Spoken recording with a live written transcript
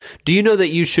Do you know that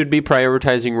you should be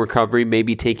prioritizing recovery,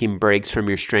 maybe taking breaks from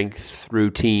your strength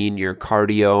routine, your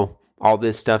cardio, all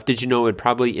this stuff? Did you know it would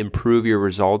probably improve your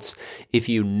results if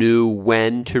you knew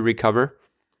when to recover?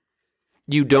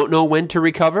 You don't know when to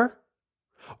recover?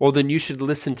 Well, then you should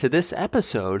listen to this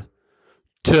episode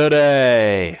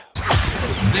today.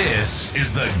 This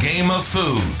is the Game of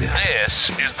Food. This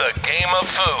is the Game of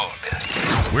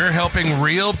Food. We're helping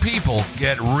real people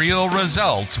get real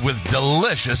results with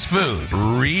delicious food.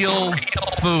 Real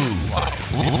food.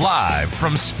 Live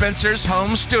from Spencer's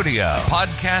home studio,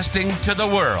 podcasting to the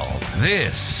world.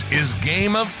 This is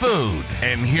Game of Food.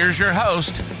 And here's your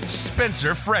host,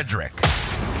 Spencer Frederick.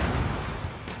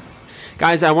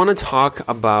 Guys, I want to talk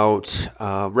about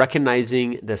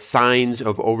recognizing the signs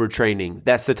of overtraining.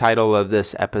 That's the title of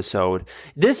this episode.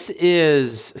 This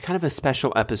is kind of a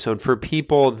special episode for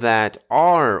people that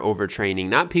are overtraining,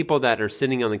 not people that are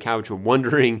sitting on the couch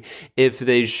wondering if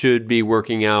they should be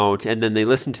working out. And then they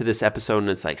listen to this episode and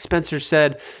it's like, Spencer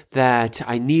said that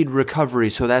I need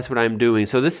recovery, so that's what I'm doing.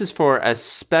 So this is for a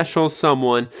special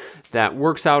someone that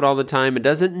works out all the time and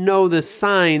doesn't know the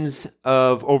signs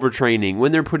of overtraining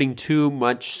when they're putting too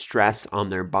much stress on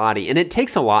their body. And it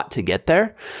takes a lot to get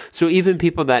there. So even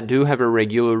people that do have a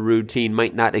regular routine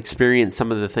might not experience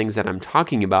some of the things that I'm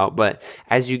talking about. But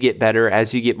as you get better,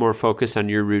 as you get more focused on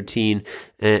your routine,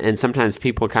 and sometimes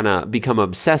people kind of become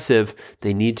obsessive,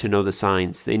 they need to know the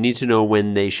signs. They need to know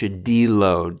when they should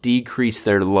deload, decrease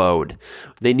their load.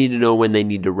 They need to know when they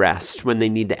need to rest, when they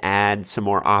need to add some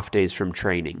more off days from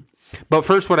training. But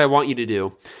first, what I want you to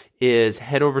do is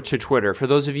head over to Twitter. For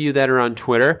those of you that are on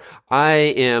Twitter, I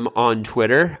am on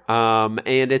Twitter,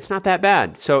 and it's not that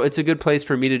bad. So it's a good place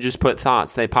for me to just put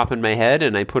thoughts. They pop in my head,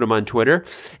 and I put them on Twitter.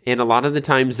 And a lot of the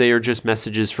times, they are just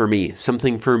messages for me,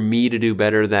 something for me to do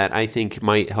better that I think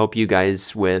might help you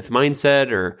guys with mindset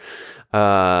or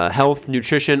health,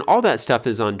 nutrition. All that stuff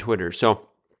is on Twitter. So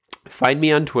find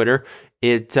me on Twitter.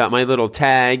 My little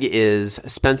tag is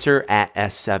Spencer at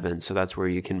S7, so that's where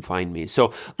you can find me.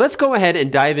 So let's go ahead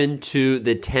and dive into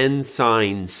the 10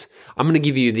 signs. I'm going to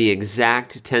give you the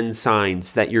exact 10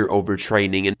 signs that you're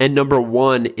overtraining. And number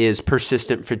one is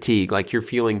persistent fatigue, like you're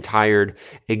feeling tired,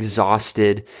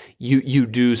 exhausted. You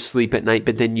do sleep at night,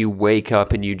 but then you wake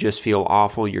up and you just feel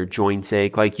awful. Your joints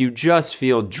ache, like you just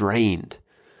feel drained.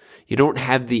 You don't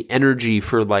have the energy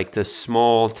for like the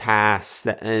small tasks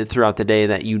that, throughout the day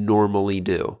that you normally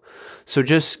do. So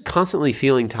just constantly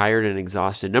feeling tired and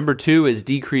exhausted. Number two is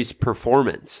decreased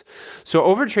performance. So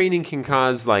overtraining can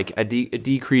cause like a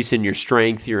decrease in your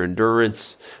strength, your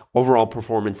endurance, overall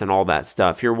performance, and all that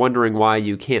stuff. You're wondering why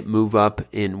you can't move up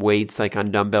in weights like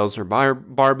on dumbbells or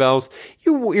barbells.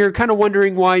 You're kind of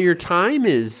wondering why your time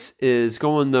is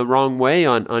going the wrong way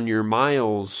on your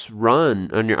miles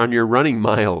run, on your running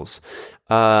miles.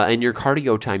 And your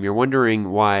cardio time, you're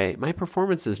wondering why my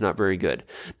performance is not very good.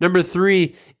 Number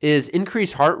three is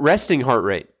increased resting heart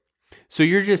rate. So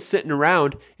you're just sitting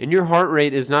around and your heart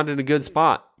rate is not in a good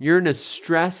spot. You're in a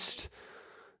stressed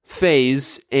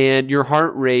phase and your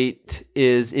heart rate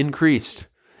is increased.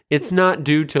 It's not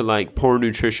due to like poor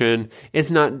nutrition.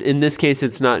 It's not, in this case,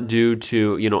 it's not due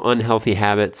to, unhealthy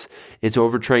habits. It's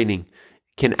overtraining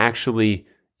can actually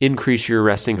increase your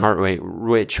resting heart rate,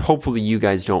 which hopefully you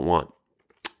guys don't want.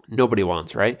 Nobody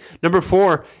wants, right? Number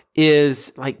four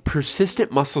is like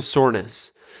persistent muscle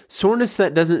soreness. Soreness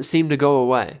that doesn't seem to go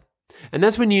away. And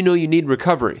that's when you know you need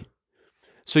recovery.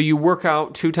 So you work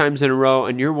out 2 times in a row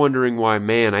and you're wondering why,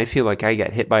 man, I feel like I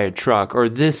got hit by a truck, or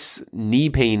this knee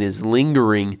pain is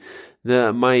lingering.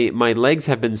 My legs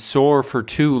have been sore for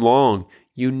too long.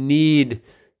 You need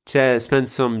to spend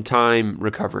some time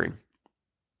recovering.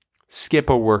 Skip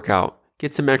a workout.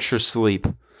 Get some extra sleep.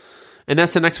 And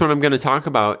that's the next one I'm going to talk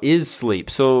about is sleep.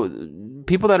 So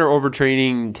people that are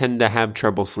overtraining tend to have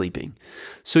trouble sleeping.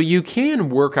 So you can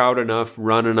work out enough,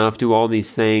 run enough, do all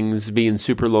these things, be in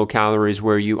super low calories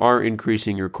where you are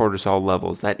increasing your cortisol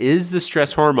levels. That is the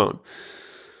stress hormone.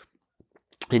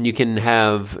 And you can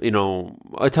have,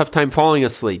 a tough time falling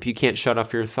asleep. You can't shut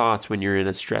off your thoughts when you're in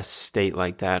a stress state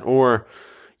like that. Or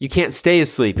you can't stay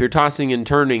asleep. You're tossing and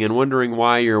turning and wondering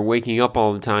why you're waking up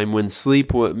all the time when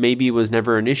sleep maybe was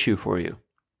never an issue for you.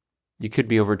 You could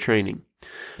be overtraining.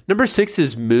 Number 6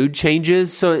 is mood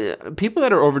changes. So people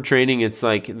that are overtraining, it's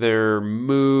like their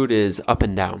mood is up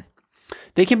and down.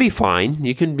 They can be fine.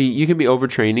 You can be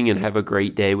overtraining and have a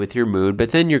great day with your mood, but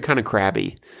then you're kind of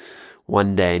crabby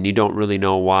one day and you don't really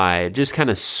know why. It just kind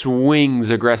of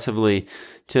swings aggressively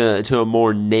to a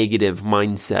more negative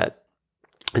mindset.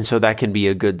 And so that can be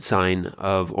a good sign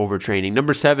of overtraining.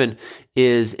 Number 7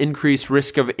 is increased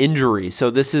risk of injury. So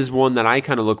this is one that I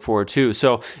kind of look for too.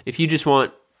 So if you just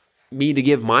want me to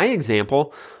give my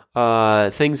example,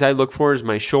 things I look for is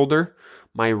my shoulder,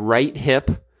 my right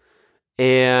hip,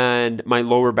 and my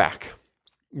lower back.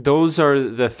 Those are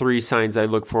the 3 signs I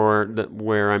look for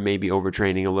where I may be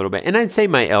overtraining a little bit. And I'd say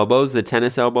my elbows, the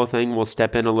tennis elbow thing, will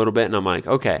step in a little bit. And I'm like,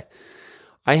 okay,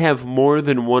 I have more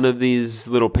than one of these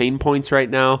little pain points right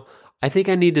now. I think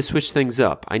I need to switch things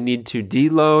up. I need to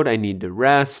deload. I need to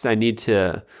rest. I need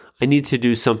to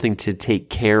do something to take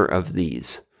care of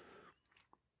these.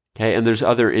 Okay, and there's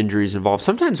other injuries involved.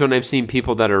 Sometimes when I've seen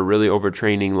people that are really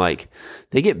overtraining, like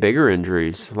they get bigger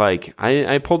injuries. Like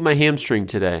I pulled my hamstring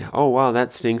today. Oh wow,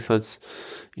 that stinks. Let's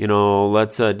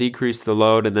decrease the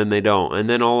load, and then they don't. And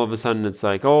then all of a sudden it's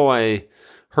like, oh, I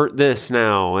hurt this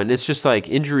now, and it's just like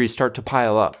injuries start to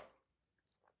pile up.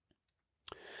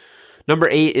 Number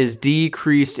 8 is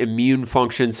decreased immune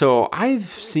function. So I've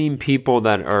seen people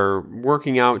that are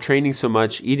working out, training so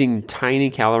much, eating tiny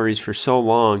calories for so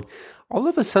long, all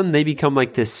of a sudden they become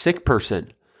like this sick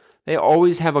person. They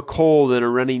always have a cold and a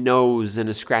runny nose and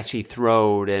a scratchy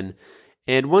throat.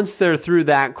 And once they're through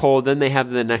that cold, then they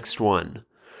have the next one.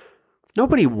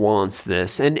 Nobody wants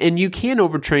this. And you can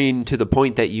overtrain to the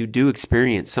point that you do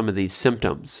experience some of these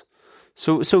symptoms.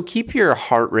 So keep your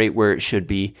heart rate where it should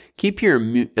be. Keep your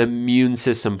immune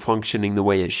system functioning the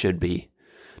way it should be.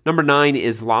 Number 9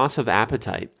 is loss of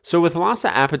appetite. So with loss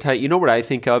of appetite, you know what I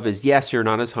think of is, yes, you're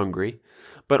not as hungry,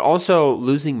 but also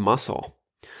losing muscle.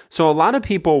 So a lot of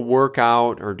people work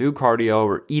out or do cardio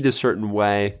or eat a certain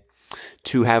way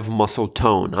to have muscle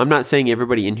tone. I'm not saying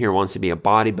everybody in here wants to be a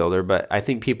bodybuilder, but I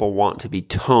think people want to be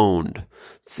toned.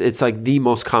 It's like the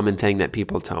most common thing that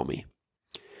people tell me.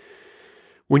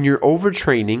 When you're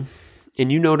overtraining and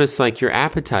you notice like your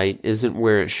appetite isn't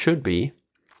where it should be,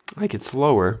 like it's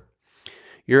lower,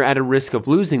 you're at a risk of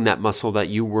losing that muscle that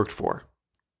you worked for.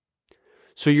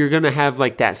 So you're going to have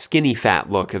like that skinny fat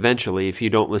look eventually if you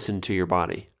don't listen to your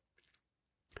body.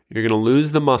 You're going to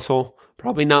lose the muscle,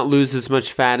 probably not lose as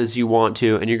much fat as you want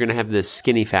to, and you're going to have this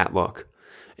skinny fat look.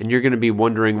 And you're going to be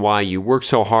wondering why you work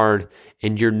so hard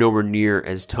and you're nowhere near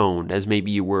as toned as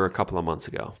maybe you were a couple of months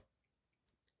ago.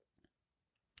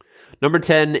 Number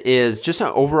 10 is just an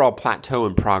overall plateau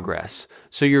in progress.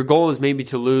 So your goal is maybe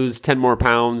to lose 10 more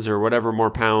pounds or whatever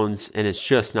more pounds, and it's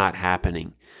just not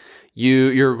happening.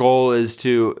 Your goal is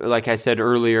to, like I said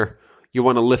earlier, you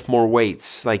want to lift more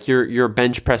weights. Like you're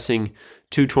bench pressing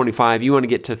 225, you want to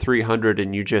get to 300,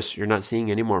 and you're not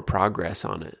seeing any more progress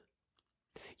on it.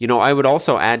 You know, I would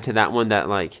also add to that one that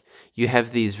like you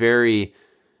have these very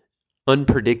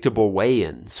unpredictable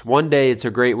weigh-ins. One day it's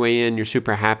a great weigh-in, you're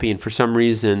super happy, and for some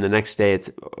reason the next day it's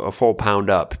a full pound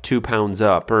up, 2 pounds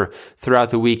up, or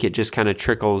throughout the week it just kind of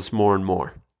trickles more and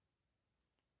more.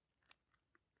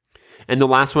 And the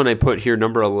last one I put here,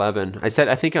 number 11, I said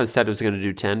I was going to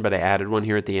do 10, but I added one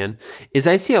here at the end, is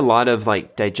I see a lot of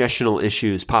like digestional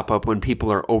issues pop up when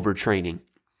people are overtraining.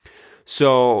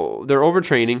 So they're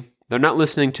overtraining, they're not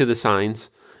listening to the signs,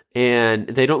 and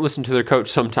they don't listen to their coach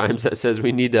sometimes that says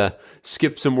we need to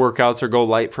skip some workouts or go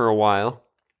light for a while.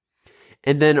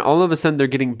 And then all of a sudden they're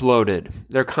getting bloated.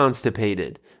 They're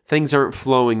constipated. Things aren't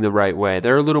flowing the right way.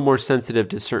 They're a little more sensitive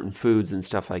to certain foods and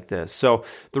stuff like this. So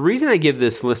the reason I give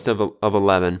this list of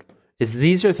 11 is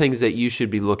these are things that you should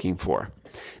be looking for.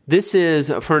 This is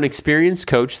for an experienced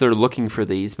coach. They're looking for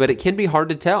these, but it can be hard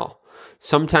to tell.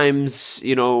 Sometimes,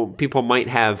 people might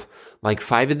have like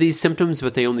 5 of these symptoms,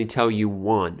 but they only tell you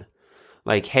 1.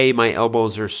 Like, hey, my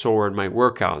elbows are sore in my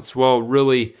workouts. Well,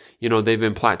 really, they've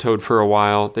been plateaued for a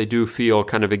while. They do feel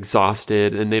kind of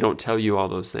exhausted, and they don't tell you all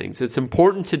those things. It's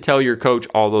important to tell your coach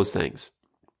all those things,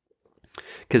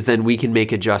 because then we can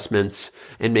make adjustments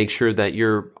and make sure that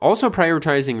you're also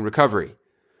prioritizing recovery.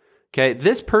 Okay,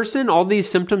 this person, all these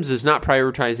symptoms, is not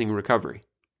prioritizing recovery.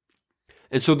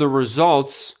 And so the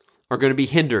results are going to be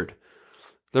hindered.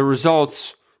 The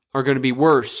results are going to be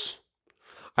worse.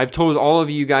 I've told all of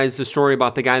you guys the story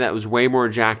about the guy that was way more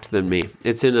jacked than me.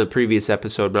 It's in a previous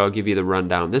episode, but I'll give you the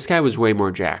rundown. This guy was way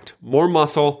more jacked, more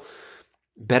muscle,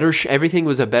 better. Everything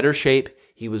was a better shape.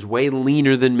 He was way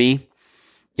leaner than me,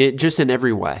 just in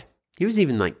every way. He was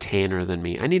even like tanner than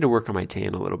me. I need to work on my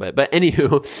tan a little bit. But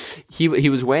anywho, he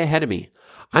was way ahead of me.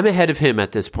 I'm ahead of him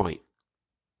at this point.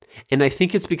 And I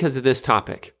think it's because of this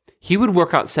topic. He would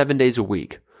work out 7 days a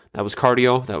week. That was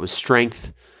cardio. That was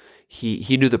strength.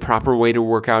 He knew the proper way to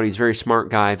work out. He's a very smart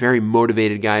guy, very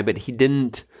motivated guy, but he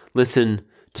didn't listen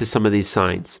to some of these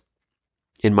signs,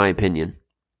 in my opinion.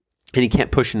 And he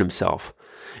kept pushing himself.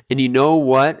 And you know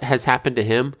what has happened to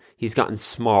him? He's gotten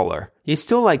smaller. He's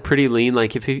still like pretty lean.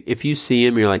 Like if you see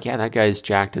him, you're like, yeah, that guy's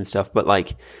jacked and stuff. But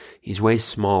like he's way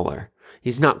smaller.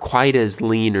 He's not quite as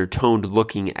lean or toned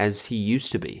looking as he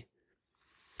used to be.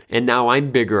 And now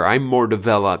I'm bigger, I'm more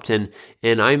developed, and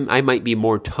I might be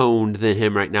more toned than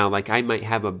him right now. Like I might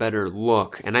have a better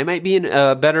look, and I might be in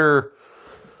a better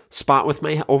spot with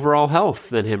my overall health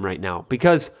than him right now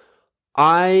because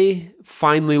I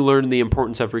finally learned the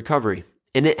importance of recovery,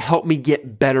 and it helped me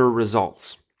get better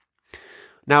results.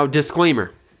 Now,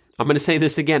 disclaimer, I'm going to say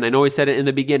this again. I know I said it in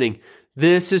the beginning.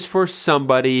 This is for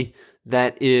somebody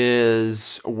that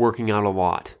is working out a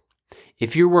lot.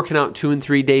 If you're working out 2 and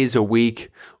 3 days a week,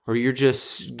 or you're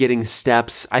just getting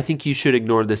steps, I think you should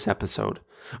ignore this episode.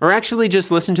 Or actually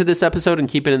just listen to this episode and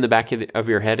keep it in the back of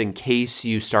your head in case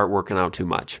you start working out too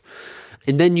much.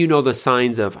 And then you know the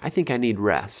signs of, I think I need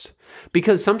rest.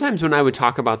 Because sometimes when I would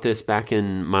talk about this back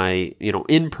in my,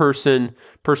 in-person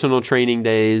personal training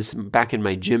days, back in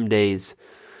my gym days,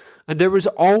 there was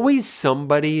always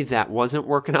somebody that wasn't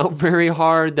working out very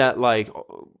hard that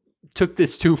took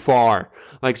this too far.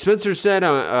 Like Spencer said,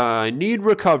 I need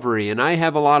recovery, and I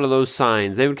have a lot of those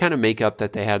signs. They would kind of make up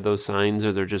that they had those signs,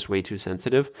 or they're just way too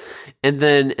sensitive, and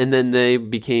then they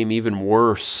became even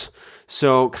worse.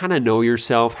 So kind of know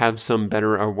yourself, have some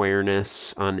better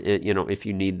awareness on it, if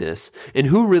you need this. And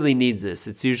who really needs this?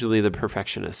 It's usually the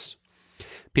perfectionists.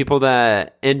 People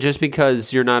and just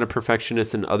because you're not a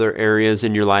perfectionist in other areas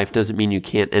in your life doesn't mean you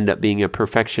can't end up being a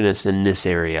perfectionist in this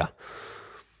area.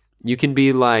 You can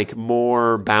be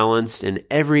more balanced in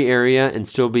every area and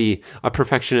still be a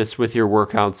perfectionist with your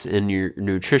workouts and your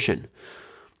nutrition.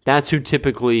 That's who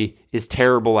typically is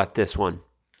terrible at this one.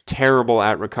 Terrible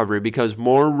at recovery, because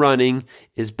more running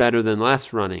is better than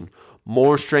less running.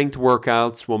 More strength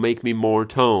workouts will make me more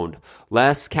toned.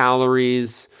 Less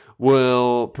calories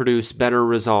will produce better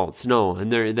results. No,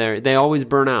 and they always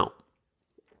burn out.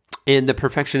 And the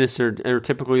perfectionists are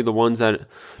typically the ones that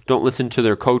don't listen to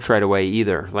their coach right away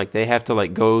either. They have to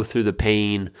go through the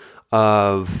pain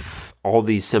of all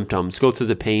these symptoms, go through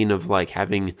the pain of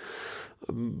having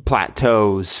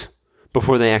plateaus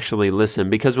before they actually listen.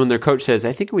 Because when their coach says,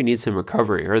 I think we need some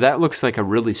recovery, or that looks like a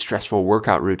really stressful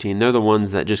workout routine, they're the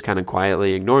ones that just kind of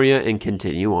quietly ignore you and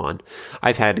continue on.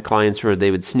 I've had clients where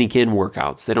they would sneak in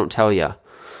workouts. They don't tell you.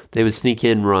 They would sneak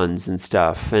in runs and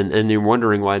stuff, and they're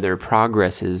wondering why their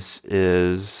progress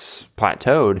is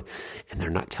plateaued, and they're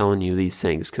not telling you these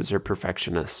things because they're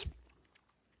perfectionists.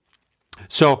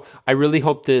 So I really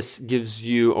hope this gives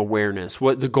you awareness.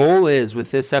 What the goal is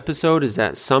with this episode is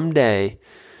that someday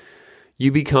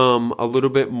you become a little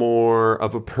bit more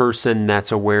of a person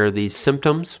that's aware of these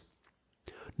symptoms,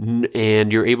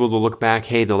 and you're able to look back,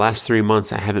 hey, the last 3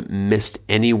 months I haven't missed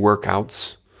any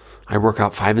workouts. I work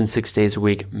out 5 and 6 days a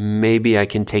week. Maybe I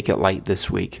can take it light this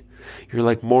week.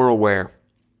 You're more aware.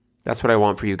 That's what I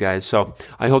want for you guys. So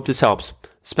I hope this helps.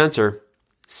 Spencer,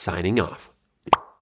 signing off.